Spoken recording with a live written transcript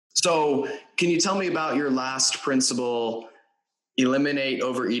So can you tell me about your last principle, eliminate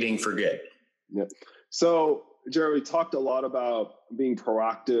overeating for good? Yeah. So, Jerry, we talked a lot about being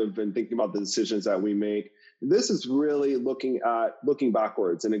proactive and thinking about the decisions that we make. This is really looking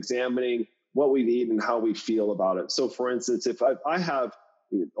backwards and examining what we eat and how we feel about it. So, for instance, if I have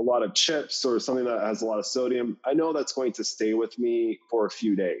a lot of chips or something that has a lot of sodium, I know that's going to stay with me for a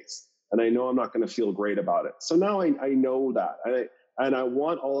few days. And I know I'm not going to feel great about it. So now I know that. And I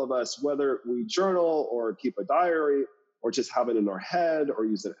want all of us, whether we journal or keep a diary or just have it in our head or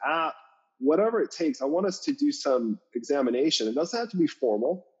use an app, whatever it takes, I want us to do some examination. It doesn't have to be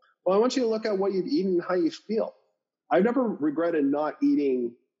formal, but I want you to look at what you've eaten and how you feel. I've never regretted not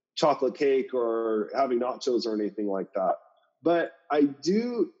eating chocolate cake or having nachos or anything like that. But I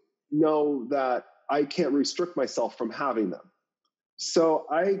do know that I can't restrict myself from having them. So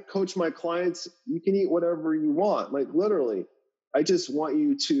I coach my clients, you can eat whatever you want, like literally. I just want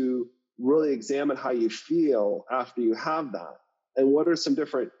you to really examine how you feel after you have that. And what are some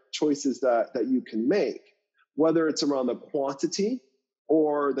different choices that you can make, whether it's around the quantity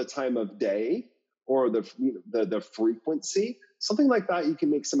or the time of day or the frequency, something like that. You can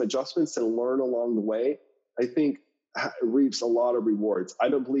make some adjustments and learn along the way. I think reaps a lot of rewards. I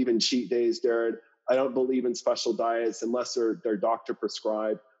don't believe in cheat days, Jared. I don't believe in special diets unless they're doctor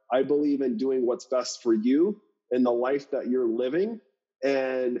prescribed. I believe in doing what's best for you in the life that you're living.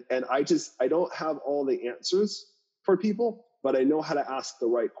 And I don't have all the answers for people, but I know how to ask the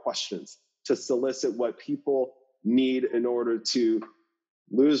right questions to solicit what people need in order to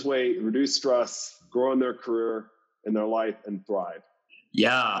lose weight, reduce stress, grow in their career, in their life, and thrive.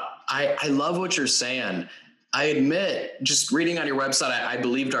 Yeah, I love what you're saying. I admit, just reading on your website, I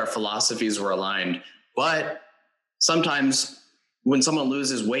believed our philosophies were aligned. But sometimes when someone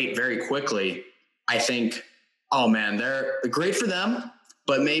loses weight very quickly, I think, oh man, they're great for them,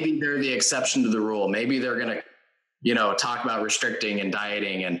 but maybe they're the exception to the rule. Maybe they're going to, talk about restricting and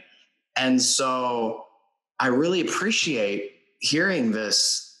dieting. And so I really appreciate hearing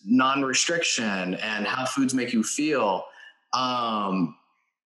this non-restriction and how foods make you feel.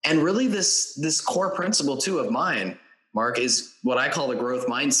 And really this core principle too of mine, Mark, is what I call the growth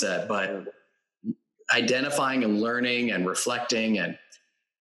mindset, but identifying and learning and reflecting. And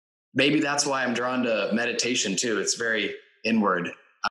maybe that's why I'm drawn to meditation too. It's very inward.